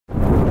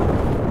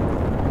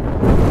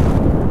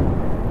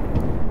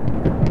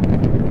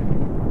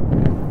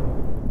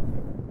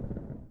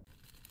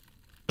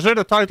say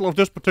the title of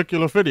this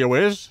particular video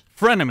is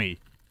Frenemy.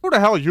 Who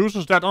the hell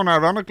uses that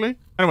unironically?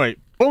 Anyway,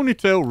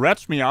 Ponytail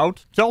rats me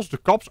out, tells the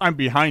cops I'm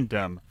behind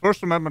them.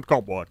 First Amendment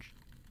cop watch.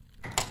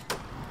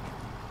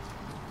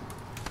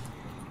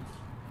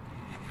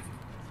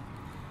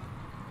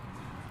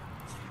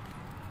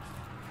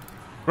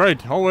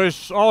 Great,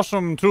 always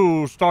awesome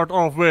to start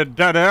off with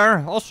dead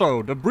air.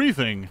 Also, the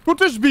breathing. Could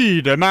this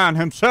be the man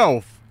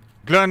himself?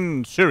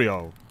 Glenn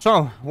Cerio.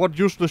 So, what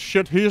useless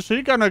shit is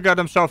he gonna get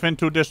himself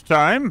into this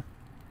time?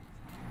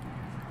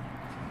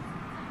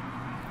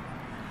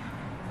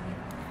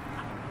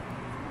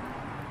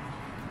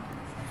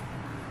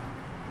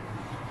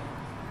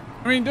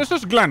 I mean, this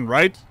is Glenn,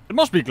 right? It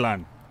must be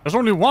Glenn. There's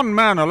only one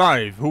man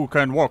alive who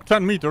can walk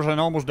 10 meters and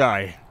almost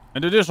die.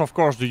 And it is, of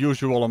course, the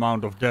usual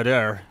amount of dead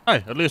air.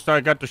 Hey, at least I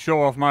get to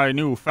show off my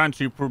new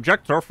fancy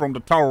projector from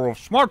the Tower of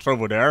Smarts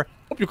over there.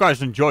 Hope you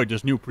guys enjoyed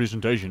this new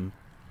presentation.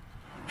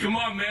 Come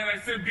on, man, I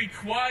said be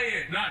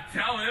quiet, not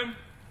tell him.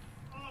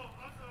 Oh,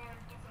 I'm sorry.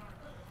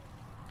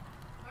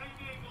 How you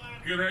doing, Glenn?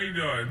 Good, how you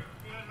doing?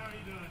 Good, how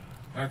you doing?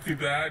 Not too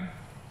bad.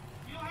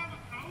 You don't have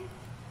a coat?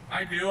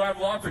 I do, I have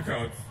lots of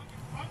coats.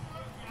 I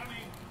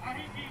mean, I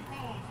hate being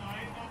cold, so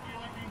I don't feel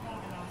like being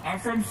cold enough. I'm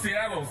from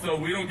Seattle, so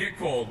we don't get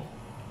cold.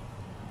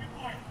 Good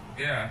point.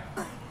 Yeah.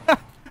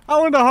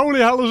 How in the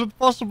holy hell is it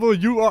possible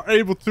you are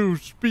able to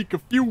speak a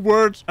few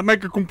words and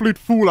make a complete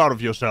fool out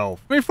of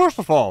yourself? I mean, first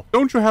of all,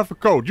 don't you have a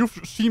coat?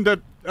 You've seen that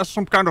as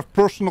some kind of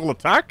personal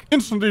attack?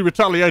 Instantly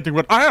retaliating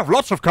with, I have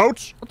lots of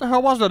coats! What the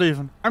hell was that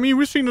even? I mean,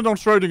 we've seen it on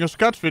Schrodinger's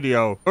Cat's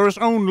video, where his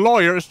own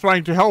lawyer is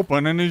trying to help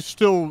him and he's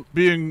still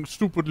being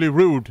stupidly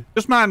rude.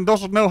 This man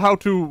doesn't know how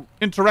to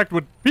interact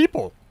with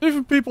people.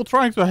 Even people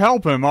trying to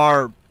help him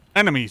are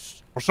enemies.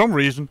 For some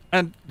reason.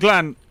 And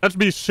Glenn, let's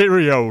be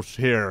serious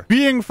here.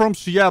 Being from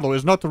Seattle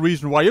is not the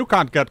reason why you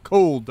can't get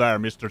cold there,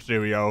 Mr.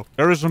 Cerio.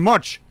 There is a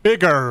much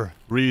bigger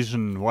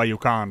reason why you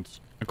can't.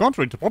 And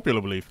contrary to popular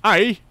belief,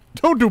 I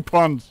don't do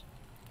puns.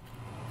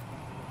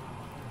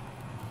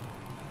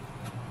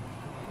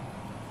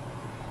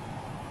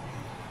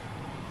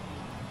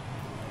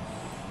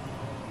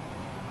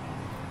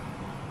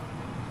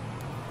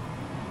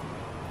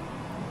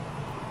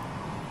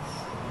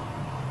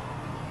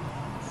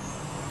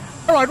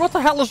 Alright, what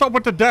the hell is up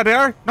with the dead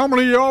air?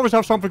 Normally you always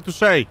have something to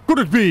say. Could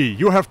it be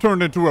you have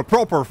turned into a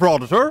proper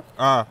frauditor?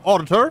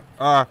 Auditor?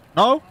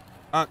 No?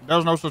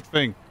 There's no such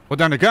thing. But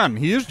then again,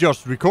 he is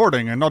just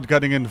recording and not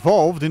getting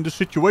involved in the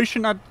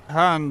situation at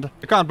hand.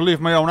 I can't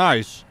believe my own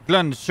eyes.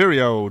 Glenn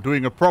Cerio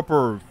doing a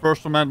proper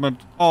First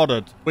Amendment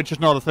audit, which is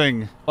not a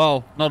thing.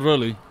 Well, not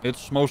really.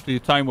 It's mostly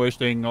time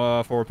wasting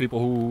for people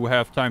who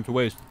have time to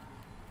waste.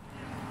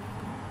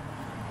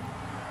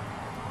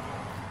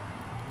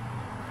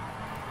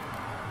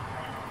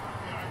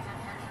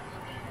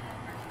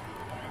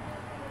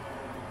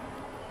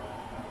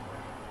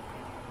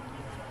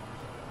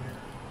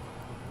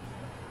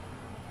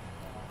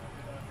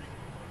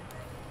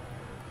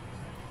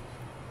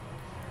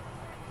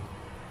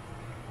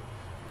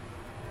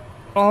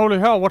 Oh, holy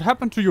hell, what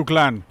happened to you,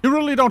 Glenn? You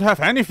really don't have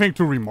anything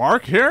to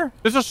remark here?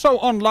 This is so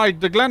unlike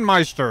the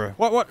Glenmeister.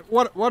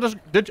 What is...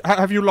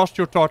 Have you lost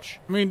your touch?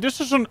 I mean, this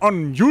is an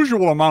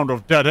unusual amount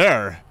of dead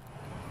air.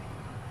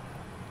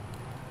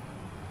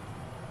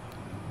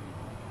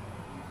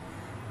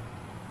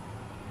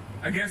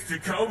 I guess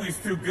Jacoby's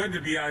too good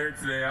to be out here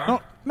today, huh?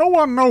 No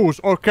one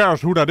knows or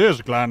cares who that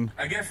is, Glenn.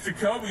 I guess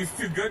Jacoby's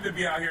too good to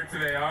be out here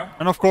today, huh?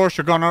 And of course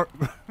you're gonna...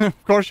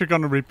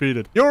 repeat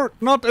it. You're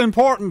not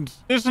important.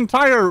 This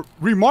entire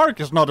remark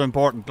is not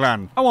important,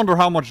 Glenn. I wonder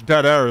how much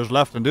dead air is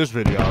left in this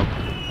video.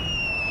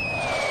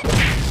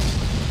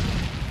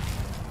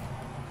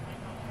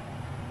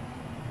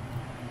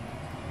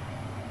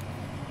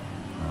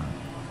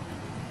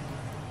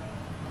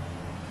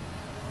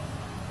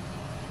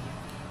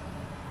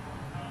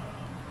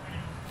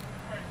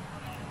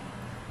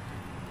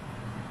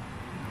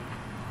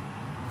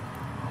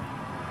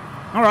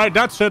 Alright,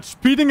 that's it.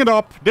 Speeding it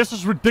up. This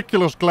is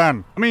ridiculous,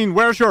 Glenn. I mean,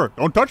 where's your...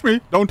 Don't touch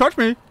me. Don't touch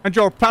me. And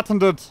your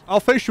patented... I'll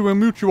face you in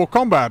mutual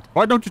combat.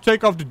 Why don't you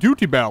take off the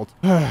duty belt?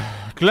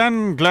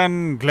 Glenn.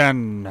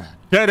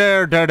 Dead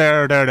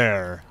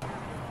air.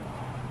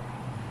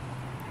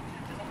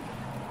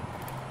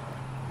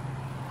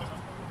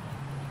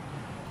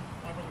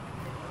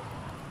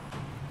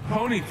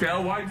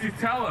 Ponytail, why'd you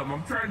tell him?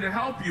 I'm trying to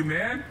help you,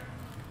 man.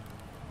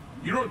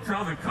 You don't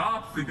tell the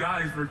cops the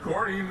guy's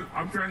recording.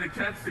 I'm trying to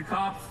catch the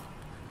cops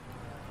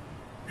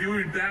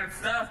doing bad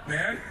stuff,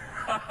 man.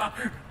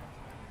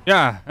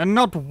 Yeah, and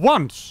not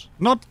once,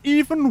 not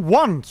even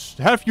once,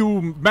 have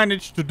you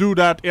managed to do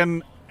that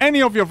in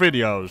any of your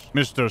videos,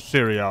 Mr.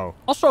 Cerio.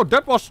 Also,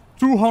 that was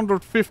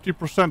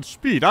 250%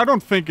 speed. I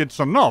don't think it's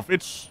enough.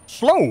 It's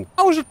slow.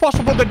 How is it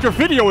possible that your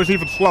video is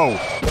even slow?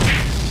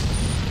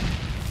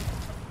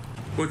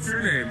 What's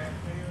your name?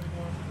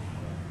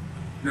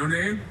 No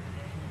name?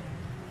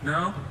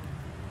 No?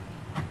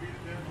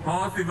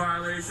 Policy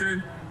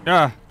violation?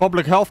 Yeah,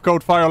 public health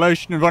code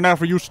violation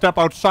whenever you step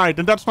outside.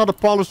 And that's not a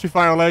policy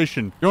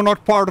violation. You're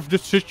not part of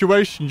this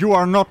situation. You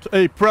are not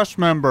a press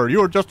member.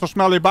 You're just a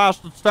smelly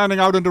bastard standing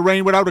out in the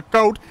rain without a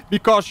coat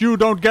because you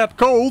don't get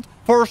cold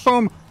for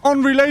some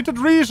unrelated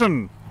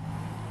reason.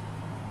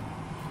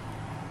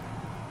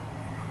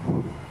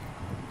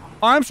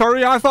 I'm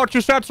sorry, I thought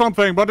you said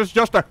something, but it's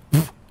just a...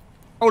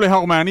 Holy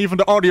hell, man, even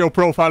the audio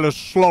profile is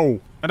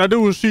slow. And I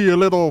do see a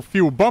little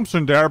few bumps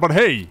in there, but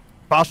hey,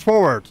 fast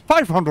forward.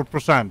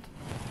 500%.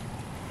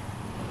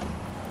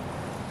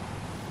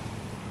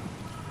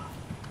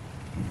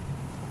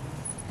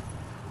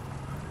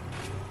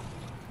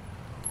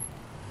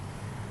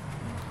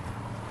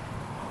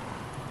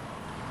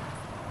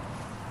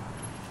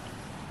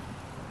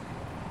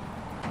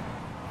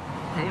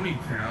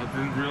 Ponytail,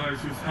 didn't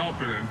realize he was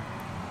helping him.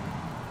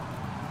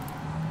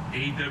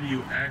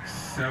 AWX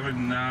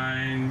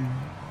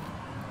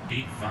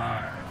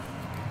 7985.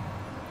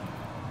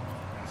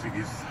 So he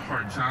gets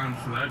hard times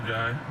for that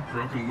guy.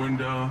 Broken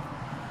window.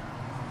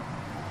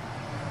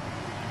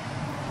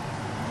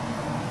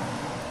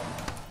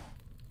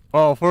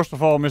 Well, first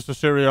of all, Mr.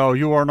 Cerio,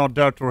 you are not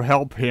there to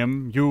help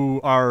him. You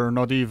are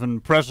not even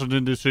present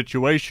in this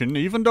situation,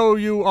 even though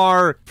you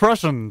are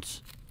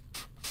present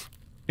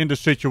in the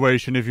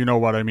situation, if you know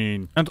what I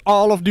mean. And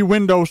all of the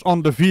windows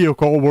on the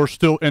vehicle were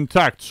still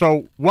intact.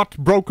 So what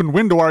broken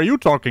window are you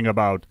talking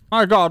about?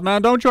 My god,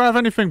 man, don't you have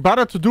anything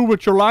better to do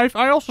with your life?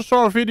 I also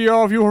saw a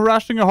video of you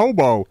harassing a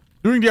hobo,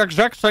 doing the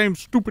exact same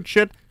stupid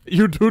shit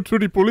you do to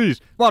the police.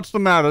 What's the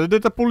matter?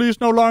 Did the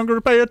police no longer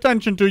pay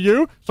attention to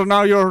you? So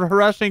now you're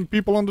harassing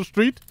people on the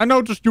street? I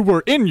noticed you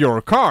were in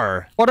your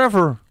car.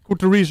 Whatever could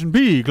the reason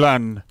be,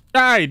 Glenn?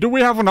 Hey, do we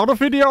have another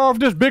video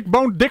of this big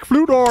boned dick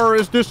flute, or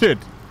is this it?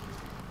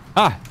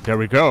 Ah, there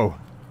we go.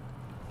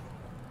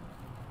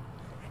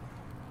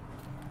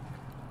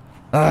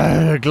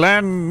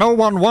 Glenn, no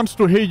one wants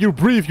to hear you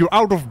breathe, you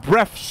out of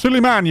breath,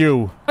 silly man,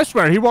 you. I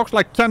swear, he walks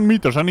like 10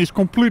 meters and he's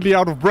completely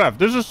out of breath.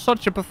 This is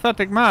such a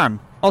pathetic man.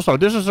 Also,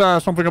 this is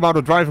something about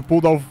a driver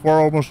pulled over for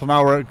almost an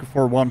hour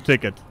for one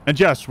ticket. And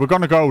yes, we're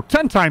gonna go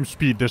 10 times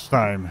speed this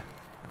time.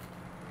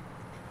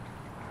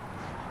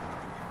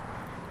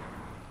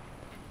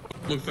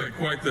 Looks like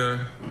quite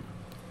the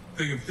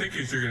thing of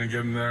tickets you're gonna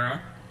give him there, huh?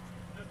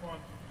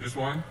 Just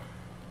one?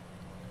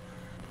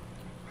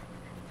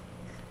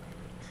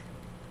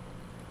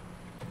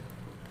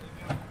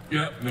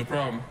 Yep, no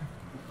problem.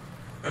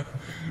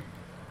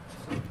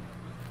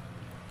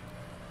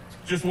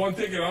 Just one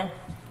ticket, huh?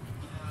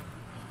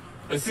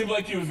 It seemed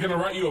like he was gonna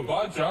write you a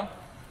bunch, huh?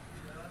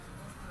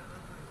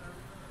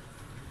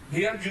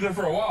 He had you there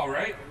for a while,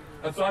 right?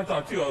 That's what I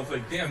thought too. I was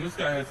like, damn, this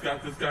guy has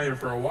got this guy here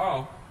for a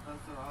while.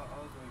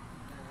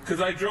 Because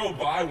I drove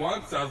by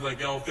once, I was like,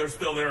 yo, if they're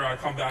still there, I'll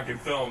come back and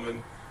film.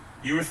 And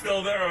you were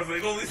still there. I was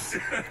like, holy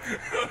shit. Yeah,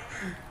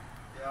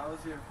 I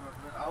was here for a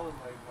minute. I was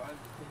like, why did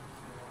you take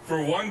this?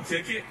 For one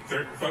ticket?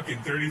 Fucking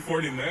 30,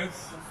 40 minutes?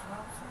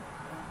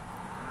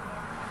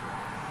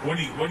 What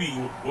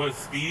was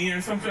speeding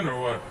or something or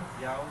what?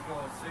 Yeah, I was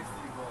going 60,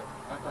 but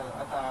I thought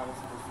I was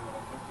supposed to go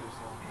like 50 or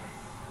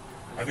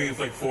something. I think it's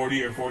like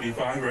 40 or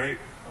 45, right?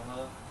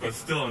 But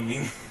still, I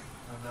mean, I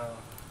know.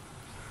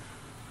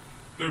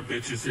 they're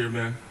bitches here,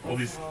 man. All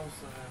these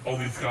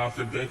cops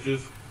are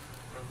bitches.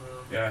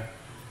 Yeah.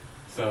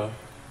 So.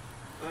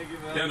 Thank you,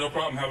 man. Yeah, no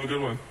problem. Have a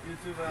good one. You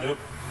too, man. Yep.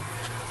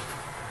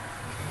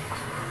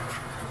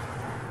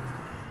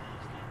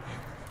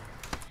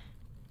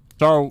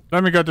 So,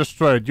 let me get this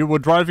straight. You were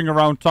driving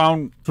around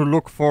town to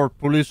look for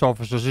police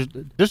officers.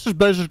 This is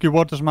basically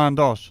what this man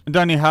does. And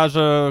then he has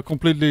a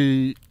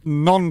completely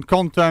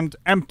non-content,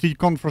 empty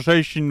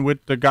conversation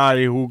with the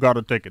guy who got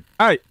a ticket.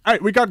 Hey,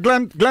 we got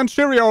Glenn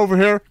Cerio over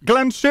here.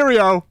 Glenn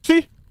Cerio.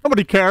 See?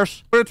 Nobody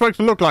cares what it tries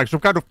to look like. Some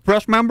kind of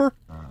press member.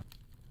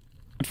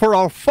 And for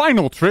our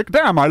final trick,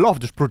 damn, I love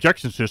this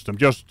projection system.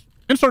 Just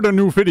insert a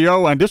new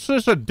video, and this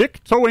is a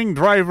dick-towing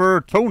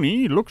driver,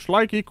 Tony. Looks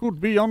like he could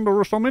be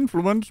under some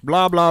influence.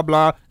 Blah, blah,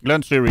 blah.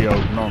 Glenn Cerio.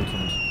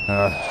 Nonsense.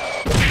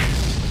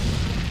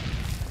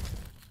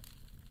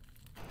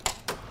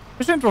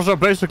 His intros are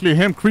basically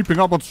him creeping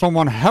up on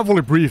someone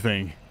heavily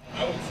breathing.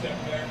 I would step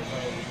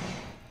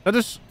back.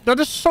 That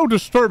is so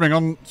disturbing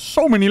on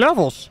so many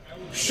levels.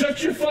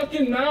 Shut your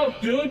fucking mouth,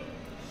 dude.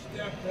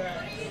 Step back.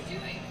 What are you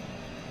doing?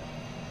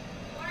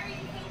 Why are you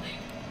filming?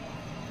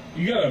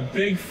 You got a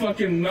big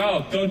fucking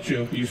mouth, don't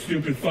you, you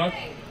stupid fuck?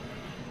 Hey,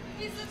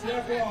 he's the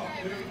Step tow truck off,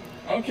 driver. dude.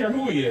 I don't care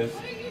who he is.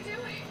 What are you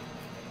doing?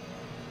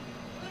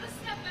 Want to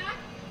step back?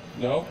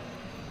 No,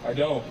 I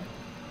don't.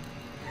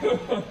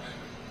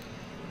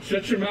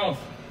 Shut your mouth.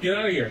 Get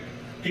out of here.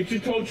 Get your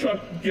tow truck.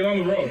 Get on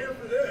the road. Here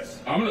for this.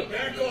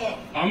 Back off.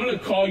 I'm gonna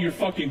call your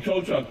fucking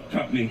tow truck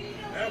company.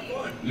 Have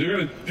fun.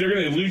 They're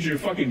gonna lose your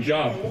fucking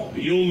job.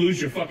 You'll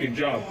lose your fucking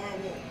job. No, I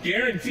won't.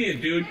 Guarantee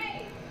it, dude.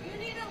 Hey, you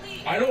need to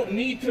leave. I don't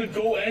need to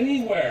go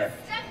anywhere.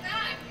 Step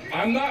back.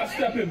 I'm not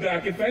stepping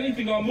back. If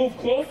anything, I'll move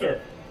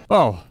closer.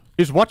 Well,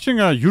 he's watching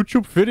a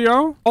YouTube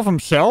video of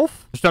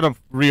himself instead of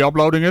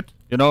re-uploading it,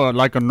 you know,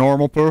 like a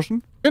normal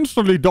person.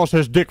 instantly does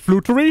his dick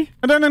flutery,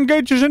 and then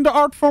engages in the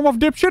art form of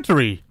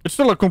dipshittery. It's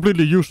still a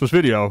completely useless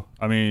video.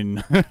 I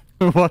mean,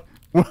 what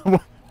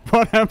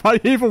am I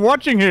even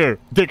watching here?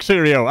 Dick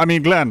Cerio. I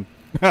mean, Glenn.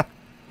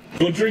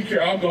 Go drink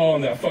your alcohol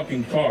in that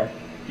fucking car,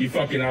 you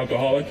fucking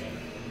alcoholic.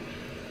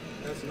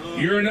 That's not.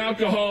 You're an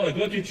alcoholic.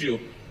 Look at you.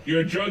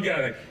 You're a drug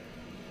addict.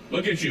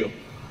 Look at you.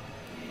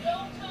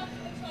 Don't talk to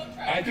the tow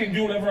truck. I can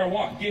do whatever I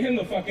want. Get him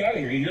the fuck out of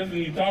here. He doesn't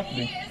need to talk to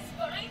He me. is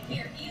fine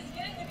here. He's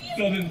getting to be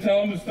So then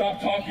tell him to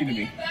stop talking to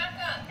me. Back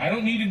up. I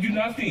don't need to do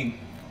nothing.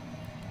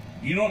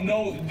 You don't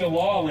know the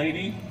law,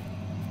 lady.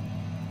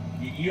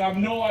 You have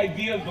no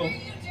idea What the are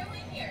you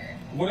doing here?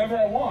 whatever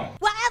I want.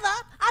 Whatever,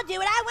 I'll do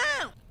what I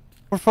want.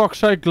 For fuck's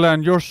sake,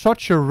 Glenn, you're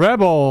such a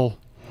rebel.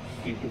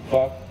 Stupid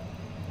fuck.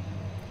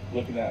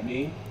 Looking at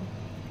me.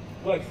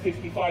 You're like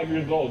 65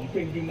 years old. You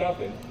couldn't do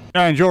nothing.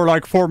 And you're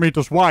like 4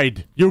 meters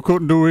wide. You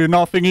couldn't do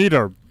nothing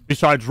either.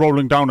 Besides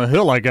rolling down a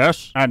hill, I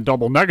guess. And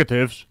double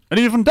negatives. And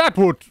even that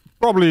would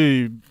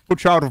probably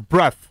put you out of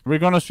breath. We're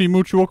gonna see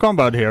mutual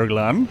combat here,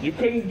 Glenn. You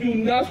couldn't do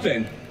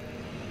nothing.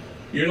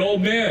 You're an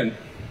old man.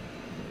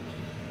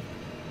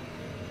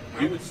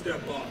 I would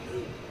step off,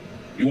 dude.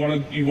 You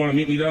wanna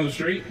meet me down the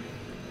street?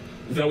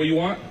 Is that what you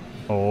want?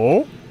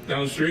 Oh?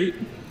 Down the street?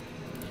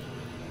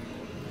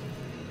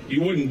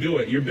 You wouldn't do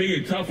it. You're big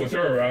and tough with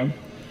her around.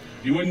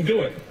 You wouldn't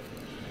do it.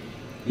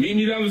 Meet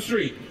me down the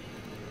street.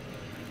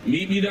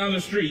 Meet me down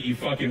the street, you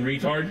fucking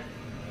retard.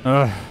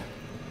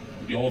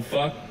 You old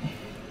fuck.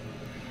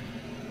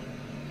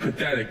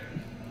 Pathetic.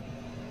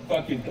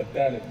 Fucking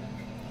pathetic.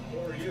 Who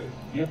are you?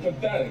 You're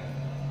pathetic.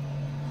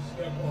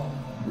 Step off.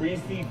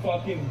 Greasy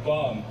fucking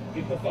bum.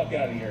 Get the fuck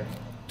out of here.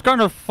 It's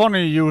kind of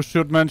funny you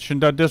should mention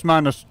that this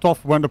man is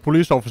tough when the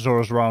police officer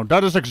is around.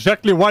 That is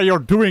exactly why you're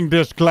doing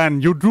this,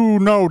 Glenn. You do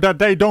know that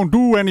they don't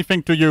do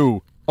anything to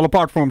you. All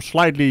apart from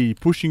slightly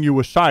pushing you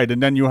aside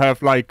and then you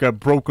have like a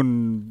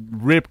broken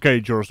rib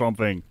cage or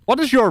something. What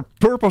is your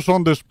purpose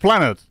on this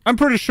planet? I'm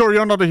pretty sure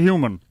you're not a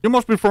human. You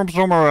must be from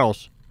somewhere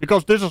else.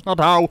 Because this is not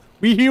how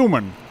we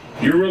human.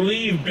 You're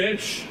relieved,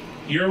 bitch.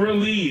 You're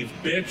relieved,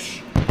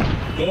 bitch.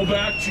 Go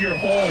back to your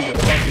hole, you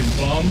fucking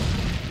bum.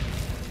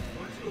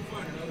 Why don't you go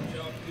find another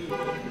job to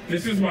do?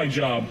 This is my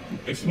job.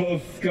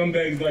 Expose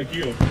scumbags like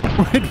you.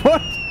 Wait,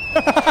 what?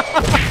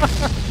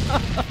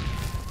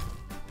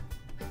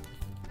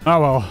 Oh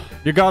well,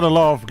 you gotta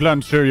love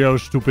Glenn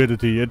Serio's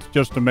stupidity. It's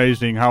just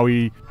amazing how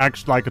he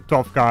acts like a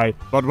tough guy,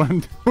 but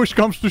when push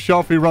comes to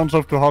shove, he runs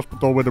off to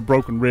hospital with a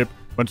broken rib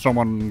when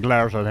someone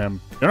glares at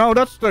him. You know,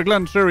 that's the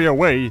Glenn Serio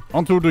way.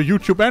 Onto the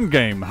YouTube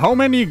endgame. How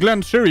many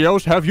Glenn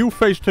Serios have you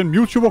faced in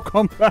mutual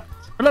combat?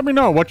 And let me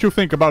know what you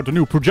think about the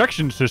new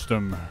projection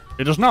system.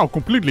 It is now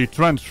completely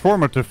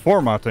transformative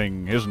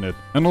formatting, isn't it?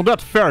 And on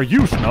that fair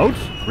use note,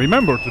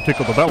 remember to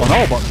tickle the bell and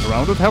all buttons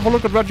around it. Have a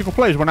look at Ragical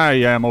Plays when I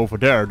am over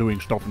there doing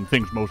stuff and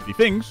things, mostly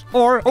things.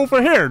 Or over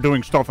here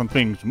doing stuff and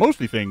things,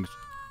 mostly things.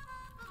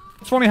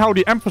 It's funny how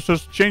the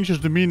emphasis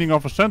changes the meaning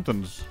of a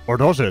sentence. Or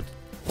does it?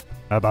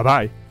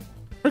 Bye-bye.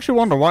 Makes you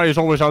wonder why he's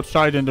always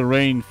outside in the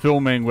rain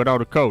filming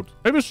without a coat.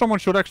 Maybe someone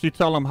should actually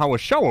tell him how a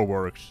shower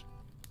works.